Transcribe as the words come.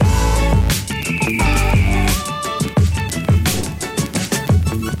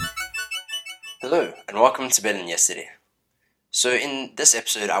to bed yesterday. So in this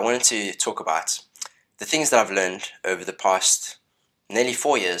episode, I wanted to talk about the things that I've learned over the past nearly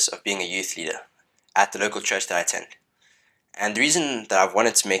 4 years of being a youth leader at the local church that I attend. And the reason that I've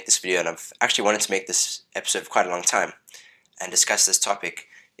wanted to make this video, and I've actually wanted to make this episode for quite a long time and discuss this topic,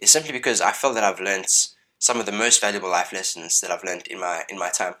 is simply because I feel that I've learned some of the most valuable life lessons that I've learned in my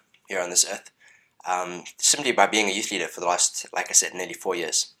time here on this earth, simply by being a youth leader for the last, like I said, nearly 4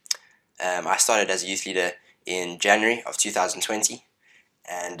 years. I started as a youth leader in January of 2020,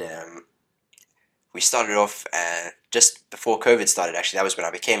 and we started off just before COVID started. Actually, that was when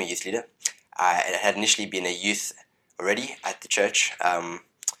I became a youth leader. I had initially been a youth already at the church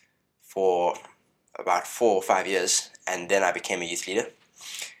for about 4 or 5 years, and then I became a youth leader.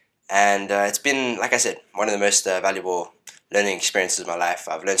 And it's been, like I said, one of the most valuable learning experiences of my life.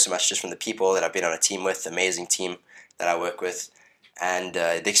 I've learned so much just from the people that I've been on a team with, the amazing team that I work with, and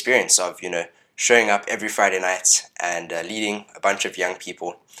the experience of, showing up every Friday night and leading a bunch of young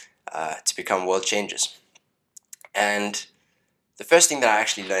people to become world changers. And the first thing that I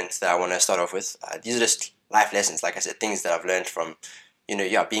actually learned that I want to start off with, these are just life lessons, like I said, things that I've learned from,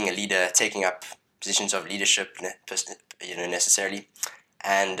 being a leader, taking up positions of leadership, necessarily,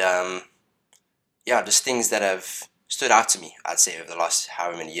 and just things that have stood out to me, I'd say, over the last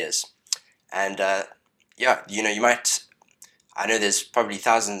however many years. And you might, I know there's probably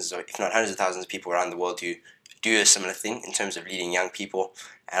thousands, or if not hundreds of thousands of people around the world who do a similar thing in terms of leading young people,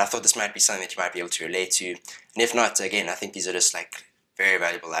 and I thought this might be something that you might be able to relate to. And if not, again, I think these are just like very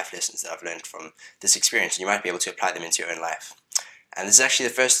valuable life lessons that I've learned from this experience, and you might be able to apply them into your own life. And this is actually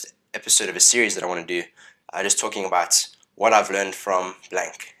the first episode of a series that I want to do, just talking about what I've learned from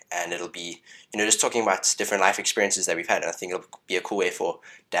blank, and it'll be, just talking about different life experiences that we've had, and I think it'll be a cool way for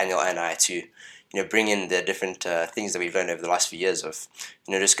Daniel and I to, bring in the different things that we've learned over the last few years of,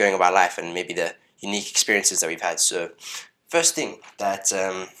 just going about life and maybe the unique experiences that we've had. So, first thing that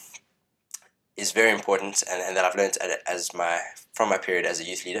is very important and that I've learned from my period as a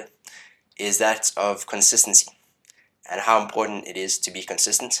youth leader is that of consistency and how important it is to be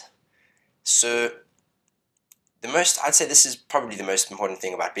consistent. So, I'd say this is probably the most important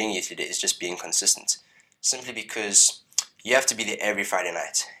thing about being a youth leader is just being consistent. Simply because you have to be there every Friday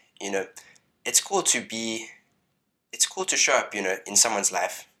night. It's cool to show up, in someone's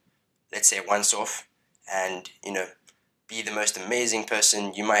life, let's say once off, and, be the most amazing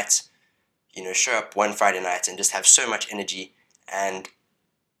person. You might, show up one Friday night and just have so much energy, and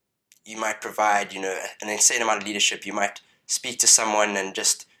you might provide, an insane amount of leadership. You might speak to someone and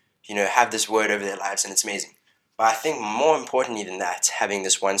just, have this word over their lives, and it's amazing. But I think more importantly than that, having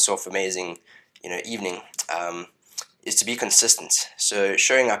this once-off amazing, evening, is to be consistent. So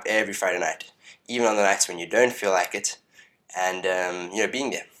showing up every Friday night, even on the nights when you don't feel like it, and being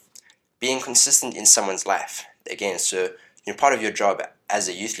there, being consistent in someone's life. Again, so part of your job as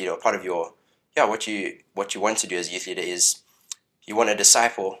a youth leader, or part of your what you want to do as a youth leader is you want to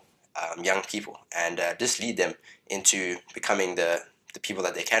disciple young people and just lead them into becoming the people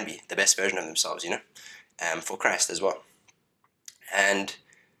that they can be, the best version of themselves, for Christ as well. And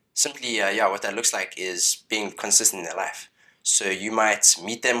simply, what that looks like is being consistent in their life. So you might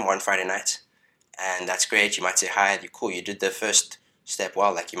meet them one Friday night, and that's great. You might say hi, you're cool, you did the first step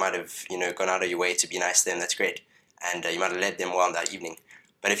well, like you might have, gone out of your way to be nice to them, that's great. And you might have led them well that evening.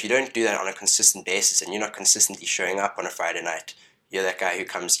 But if you don't do that on a consistent basis, and you're not consistently showing up on a Friday night, you're that guy who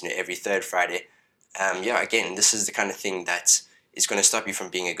comes, every third Friday, again, this is the kind of thing that is going to stop you from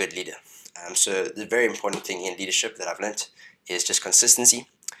being a good leader. So the very important thing in leadership that I've learned is just consistency,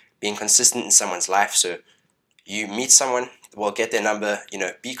 being consistent in someone's life. So you meet someone, get their number,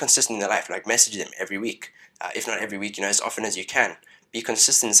 be consistent in their life, like message them every week. If not every week, as often as you can. Be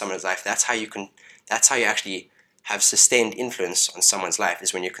consistent in someone's life. That's how you actually have sustained influence on someone's life,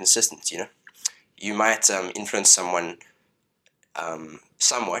 is when you're consistent, You might influence someone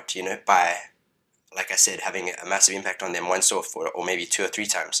somewhat, by, like I said, having a massive impact on them once off, or maybe 2 or 3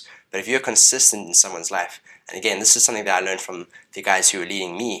 times. But if you're consistent in someone's life, and again, this is something that I learned from the guys who were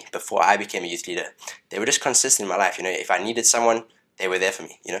leading me before I became a youth leader. They were just consistent in my life. If I needed someone, they were there for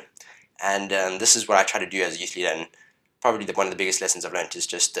me, And this is what I try to do as a youth leader, and probably one of the biggest lessons I've learned is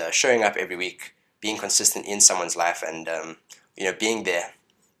just showing up every week, being consistent in someone's life, and being there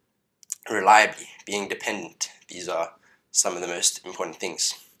reliably, being dependent. These are some of the most important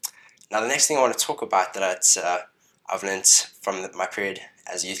things. Now, the next thing I want to talk about that I've learned from my period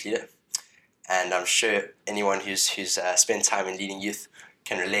as a youth leader, and I'm sure anyone who's spent time in leading youth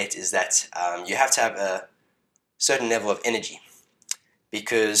can relate, is that you have to have a certain level of energy.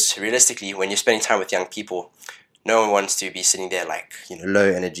 Because realistically, when you're spending time with young people, no one wants to be sitting there like,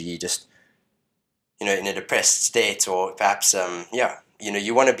 low energy, just, in a depressed state, or perhaps,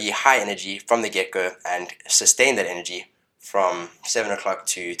 you want to be high energy from the get-go and sustain that energy from 7 o'clock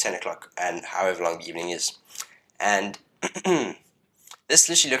to 10 o'clock and however long the evening is. And this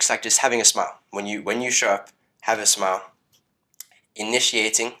literally looks like just having a smile. When you show up, have a smile.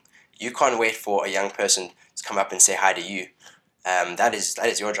 Initiating. You can't wait for a young person to come up and say hi to you. That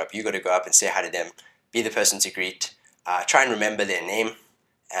is your job. You got to go up and say hi to them. Be the person to greet. Try and remember their name.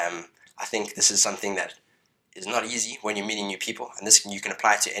 I think this is something that is not easy when you're meeting new people, and this you can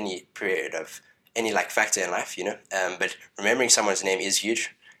apply to any period of any factor in life, But remembering someone's name is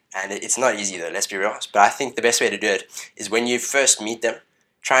huge, and it's not easy though. Let's be real. But I think the best way to do it is when you first meet them,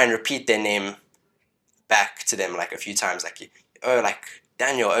 try and repeat their name back to them a few times,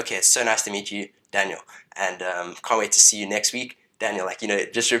 Daniel. Okay, it's so nice to meet you, Daniel, and can't wait to see you next week, Daniel.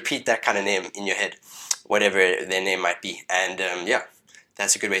 Just repeat that kind of name in your head, whatever their name might be, and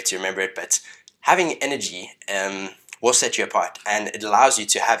that's a good way to remember it. But having energy will set you apart, and it allows you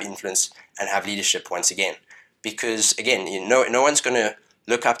to have influence and have leadership once again. Because again, no one's going to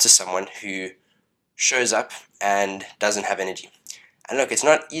look up to someone who shows up and doesn't have energy. And look, it's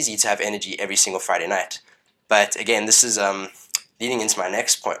not easy to have energy every single Friday night. But again, this is leading into my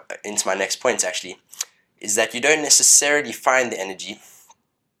next point actually, is that you don't necessarily find the energy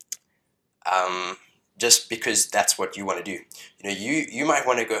just because that's what you want to do. You might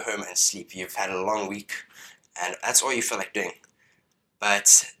want to go home and sleep. You've had a long week, and that's all you feel like doing.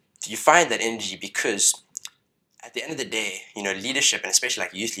 But you find that energy because at the end of the day, leadership, and especially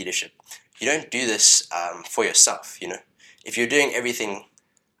youth leadership, you don't do this for yourself. If you're doing everything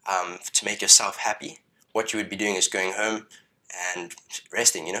to make yourself happy, what you would be doing is going home and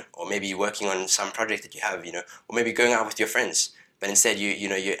resting, or maybe working on some project that you have, or maybe going out with your friends. But instead,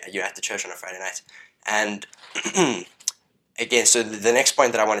 you're at the church on a Friday night. And again, so the next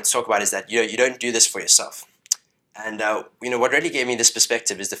point that I wanted to talk about is that you don't do this for yourself. And what really gave me this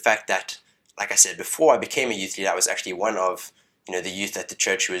perspective is the fact that, like I said, before I became a youth leader, I was actually one of the youth at the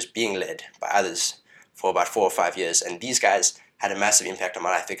church who was being led by others for about 4 or 5 years. And these guys had a massive impact on my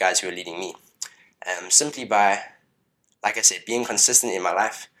life, the guys who were leading me. Simply by, like I said, being consistent in my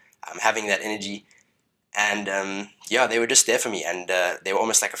life, having that energy, and they were just there for me, and they were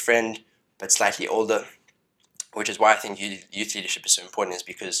almost like a friend, but slightly older, which is why I think youth leadership is so important, is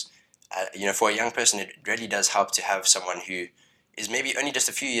because, for a young person, it really does help to have someone who is maybe only just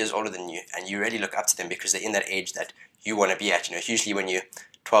a few years older than you, and you really look up to them because they're in that age that you want to be at. Usually when you're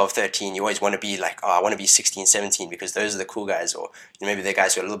 12, 13, you always want to be I want to be 16, 17, because those are the cool guys, or maybe they're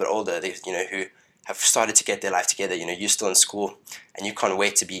guys who are a little bit older, who have started to get their life together. You're still in school, and you can't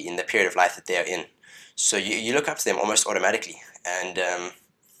wait to be in the period of life that they're in. So you look up to them almost automatically. And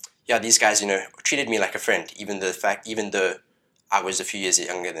these guys, treated me like a friend, even though I was a few years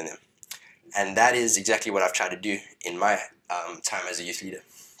younger than them. And that is exactly what I've tried to do in my time as a youth leader.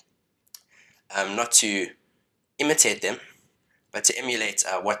 Not to imitate them, but to emulate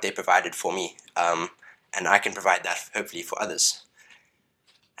what they provided for me. And I can provide that, hopefully, for others.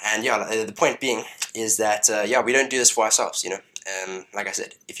 And the point being is that, we don't do this for ourselves, like I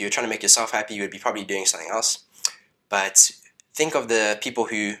said, if you're trying to make yourself happy, you would be probably doing something else. But think of the people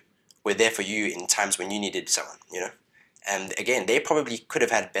who were there for you in times when you needed someone, And again, they probably could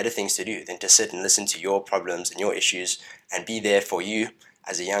have had better things to do than to sit and listen to your problems and your issues and be there for you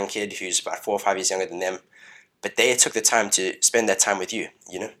as a young kid who's about 4 or 5 years younger than them. But they took the time to spend that time with you,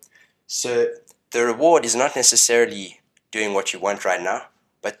 So the reward is not necessarily doing what you want right now,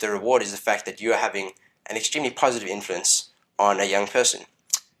 but the reward is the fact that you are having an extremely positive influence on a young person.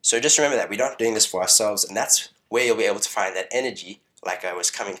 So just remember that we're not doing this for ourselves, and that's where you'll be able to find that energy, like I was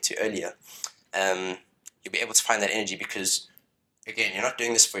coming to earlier. You'll be able to find that energy because, again, you're not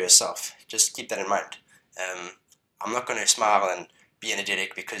doing this for yourself. Just keep that in mind. I'm not going to smile and be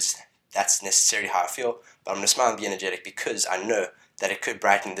energetic because that's necessarily how I feel, but I'm going to smile and be energetic because I know that it could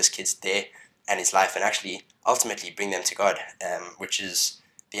brighten this kid's day and his life, and actually ultimately bring them to God, which is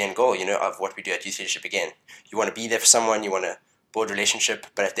the end goal, of what we do at youth leadership. Again, you want to be there for someone, you want to build a relationship,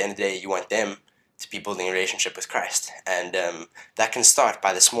 but at the end of the day, you want them to be building a relationship with Christ. And that can start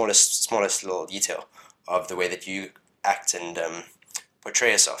by the smallest little detail of the way that you act and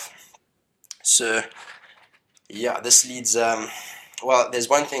portray yourself. So, this leads, there's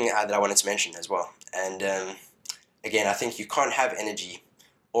one thing that I wanted to mention as well. And again, I think you can't have energy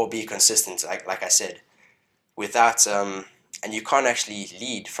or be consistent, like I said, without, and you can't actually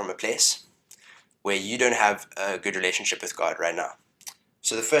lead from a place where you don't have a good relationship with God right now.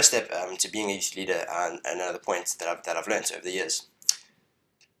 So the first step to being a youth leader, and another point that I've learned over the years,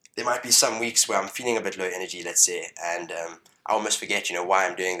 there might be some weeks where I'm feeling a bit low energy, let's say, and I almost forget, why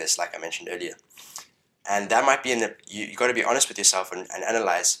I'm doing this, like I mentioned earlier. And that might be you got to be honest with yourself and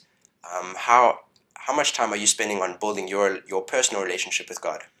analyze how much time are you spending on building your personal relationship with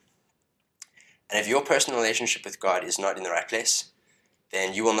God. And if your personal relationship with God is not in the right place,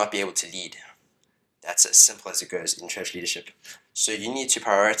 then you will not be able to lead. That's as simple as it goes in church leadership. So you need to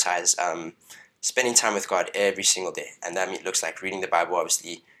prioritize spending time with God every single day, and that looks like reading the Bible,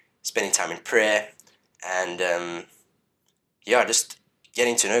 obviously, spending time in prayer, and just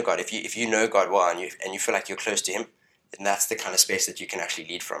getting to know God. If you know God well and you feel like you're close to Him, then that's the kind of space that you can actually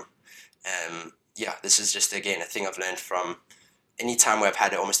lead from. This is just again a thing I've learned from any time where I've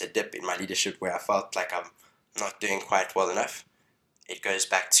had almost a dip in my leadership where I felt like I'm not doing quite well enough. It goes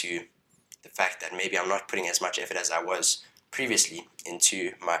back to the fact that maybe I'm not putting as much effort as I was previously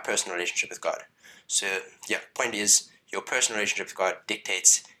into my personal relationship with God. So point is, your personal relationship with God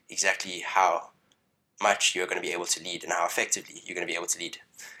dictates exactly how much you're going to be able to lead and how effectively you're going to be able to lead.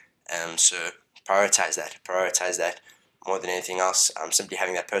 So prioritize that more than anything else. Simply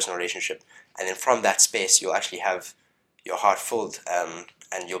having that personal relationship, and then from that space you'll actually have your heart filled,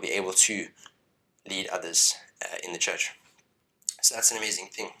 and you'll be able to lead others in the church. So that's an amazing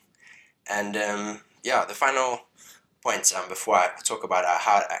thing. And the final point before I talk about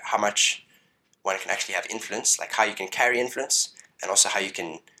how much one can actually have influence, like how you can carry influence, and also how you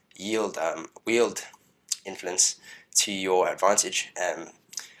can wield influence to your advantage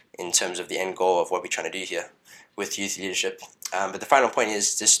in terms of the end goal of what we're trying to do here with youth leadership. But the final point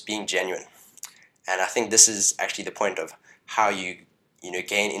is just being genuine. And I think this is actually the point of how you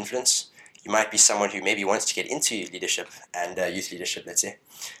gain influence. You might be someone who maybe wants to get into leadership and youth leadership, let's say.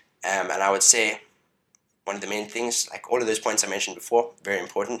 And I would say one of the main things, like all of those points I mentioned before, very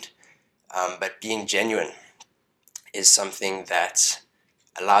important. But being genuine is something that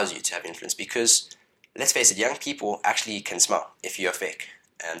allows you to have influence, because let's face it, young people actually can smell if you're fake.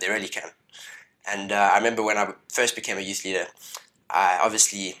 They really can. And I remember when I first became a youth leader, I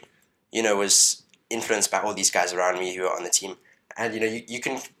obviously, was influenced by all these guys around me who are on the team. And you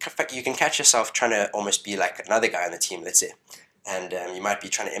can catch yourself trying to almost be like another guy on the team, let's say, and you might be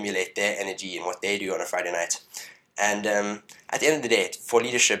trying to emulate their energy and what they do on a Friday night. And at the end of the day, for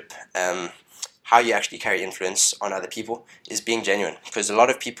leadership, how you actually carry influence on other people is being genuine, because a lot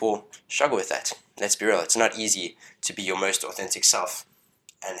of people struggle with that. Let's be real; it's not easy to be your most authentic self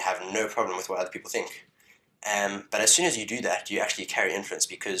and have no problem with what other people think. But as soon as you do that, you actually carry influence,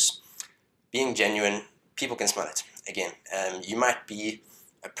 because being genuine, people can smell it. Again, you might be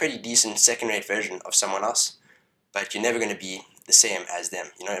a pretty decent second-rate version of someone else, but you're never going to be the same as them.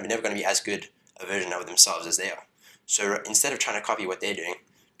 You're never going to be as good a version of themselves as they are. So instead of trying to copy what they're doing,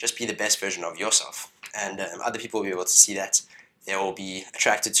 just be the best version of yourself. And other people will be able to see that. They will be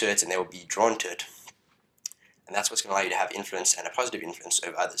attracted to it and they will be drawn to it. And that's what's going to allow you to have influence, and a positive influence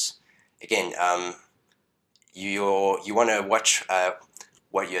over others. Again, you want to watch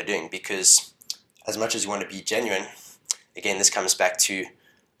what you're doing, because as much as you want to be genuine, again, this comes back to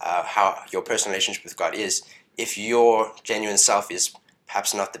how your personal relationship with God is. If your genuine self is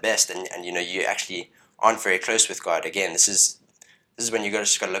perhaps not the best, and you actually aren't very close with God, again, this is when you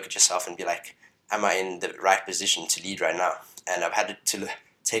just got to look at yourself and be like, am I in the right position to lead right now? And I've had to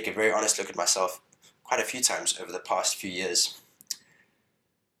take a very honest look at myself quite a few times over the past few years,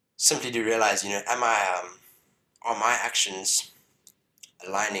 simply to realize, are my actions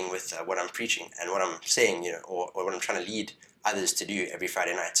aligning with what I'm preaching and what I'm saying, or what I'm trying to lead others to do every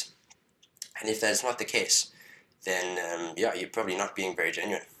Friday night? And if that's not the case, then you're probably not being very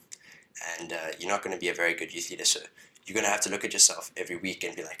genuine, and you're not going to be a very good youth leader. So you're going to have to look at yourself every week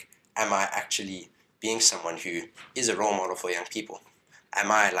and be like, am I actually being someone who is a role model for young people?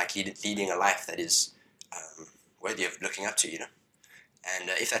 Am I like leading a life that is worthy of looking up to? And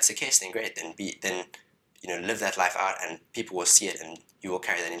if that's the case, then great. Then live that life out, and people will see it, and you will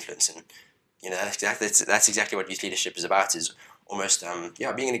carry that influence. And that's exactly what youth leadership is about. Is almost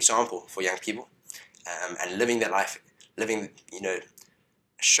being an example for young people, and living that life,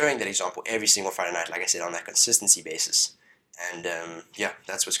 showing that example every single Friday night, like I said, on that consistency basis. And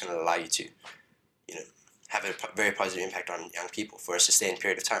that's what's going to allow you to have a very positive impact on young people for a sustained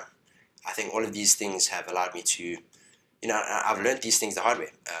period of time. I think all of these things have allowed me to, I've learned these things the hard way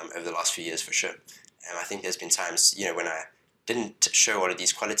over the last few years, for sure. And I think there's been times, when I didn't show all of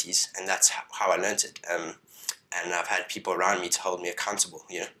these qualities, and that's how I learned it. And I've had people around me to hold me accountable,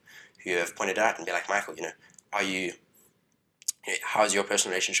 who have pointed out and be like, Michael, how's your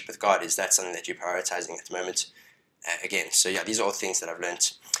personal relationship with God? Is that something that you're prioritizing at the moment? Again, so these are all things that I've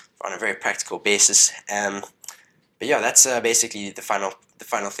learned on a very practical basis. But that's basically the final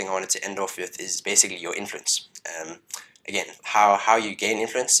thing I wanted to end off with, is basically your influence. Again, how you gain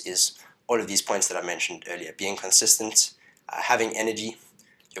influence is all of these points that I mentioned earlier: being consistent, having energy,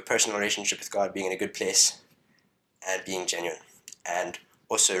 your personal relationship with God being in a good place, and being genuine. And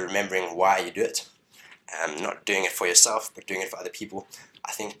also remembering why you do it. Not doing it for yourself, but doing it for other people.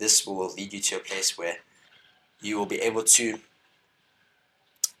 I think this will lead you to a place where you will be able to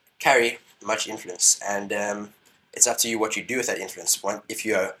carry much influence, and it's up to you what you do with that influence. If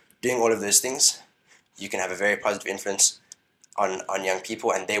you are doing all of those things, you can have a very positive influence on young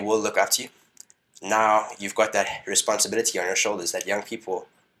people, and they will look up to you. Now you've got that responsibility on your shoulders that young people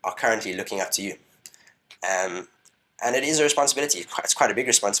are currently looking up to you. And it is a responsibility. It's quite a big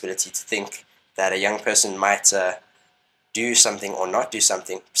responsibility to think that a young person might do something or not do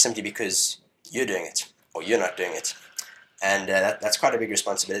something simply because you're doing it or you're not doing it. And that's quite a big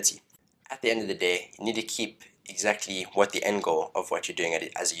responsibility. At the end of the day, you need to keep exactly what the end goal of what you're doing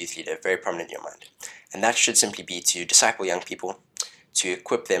as a youth leader very prominent in your mind. And that should simply be to disciple young people, to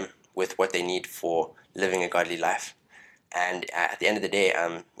equip them with what they need for living a godly life. And at the end of the day,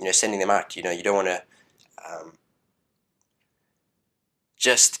 sending them out, you don't want to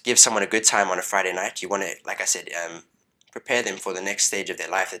just give someone a good time on a Friday night. You want to, like I said, prepare them for the next stage of their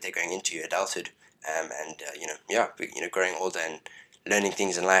life that they're going into, adulthood, growing older and learning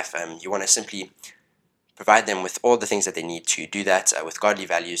things in life. You want to simply provide them with all the things that they need to do that with godly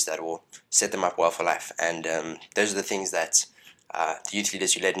values that will set them up well for life. And those are the things that the youth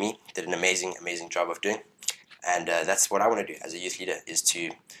leaders who led me did an amazing job of doing. And that's what I want to do as a youth leader, is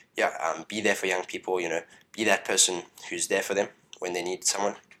to be there for young people, be that person who's there for them when they need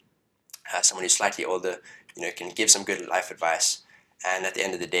someone who's slightly older, can give some good life advice, and at the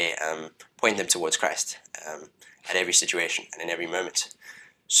end of the day, point them towards Christ at every situation and in every moment.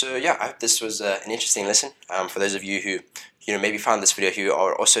 So I hope this was an interesting listen. For those of you who maybe found this video who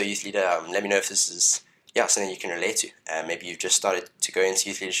are also a youth leader, let me know if this is something you can relate to. Maybe you've just started to go into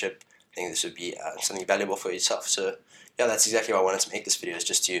youth leadership. I think this would be something valuable for yourself. So that's exactly why I wanted to make this video, is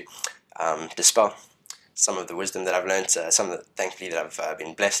just to dispel some of the wisdom that I've learned, thankfully, that I've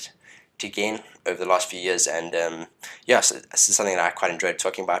been blessed to gain over the last few years. And so this is something that I quite enjoyed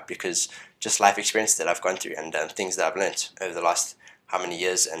talking about, because just life experience that I've gone through and things that I've learned over the last how many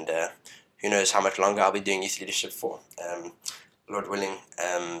years, and who knows how much longer I'll be doing youth leadership for. Lord willing,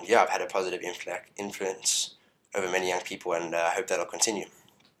 I've had a positive influence over many young people, and I hope that'll continue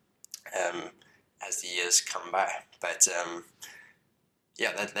as the years come by. But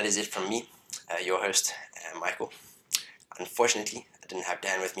that is it from me, your host, Michael. Unfortunately, I didn't have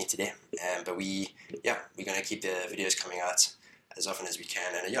Dan with me today, but we're going to keep the videos coming out as often as we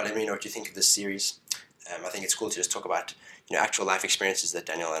can. And let me know what you think of this series. I think it's cool to just talk about actual life experiences that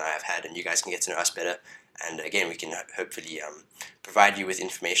Daniel and I have had, and you guys can get to know us better. And again, we can hopefully provide you with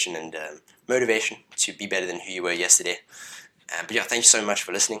information and motivation to be better than who you were yesterday. But thank you so much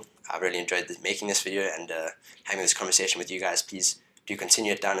for listening. I really enjoyed making this video and having this conversation with you guys. Please do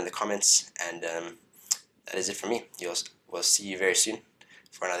continue it down in the comments. And that is it from me. We'll see you very soon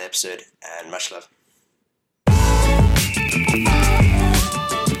for another episode, and much love.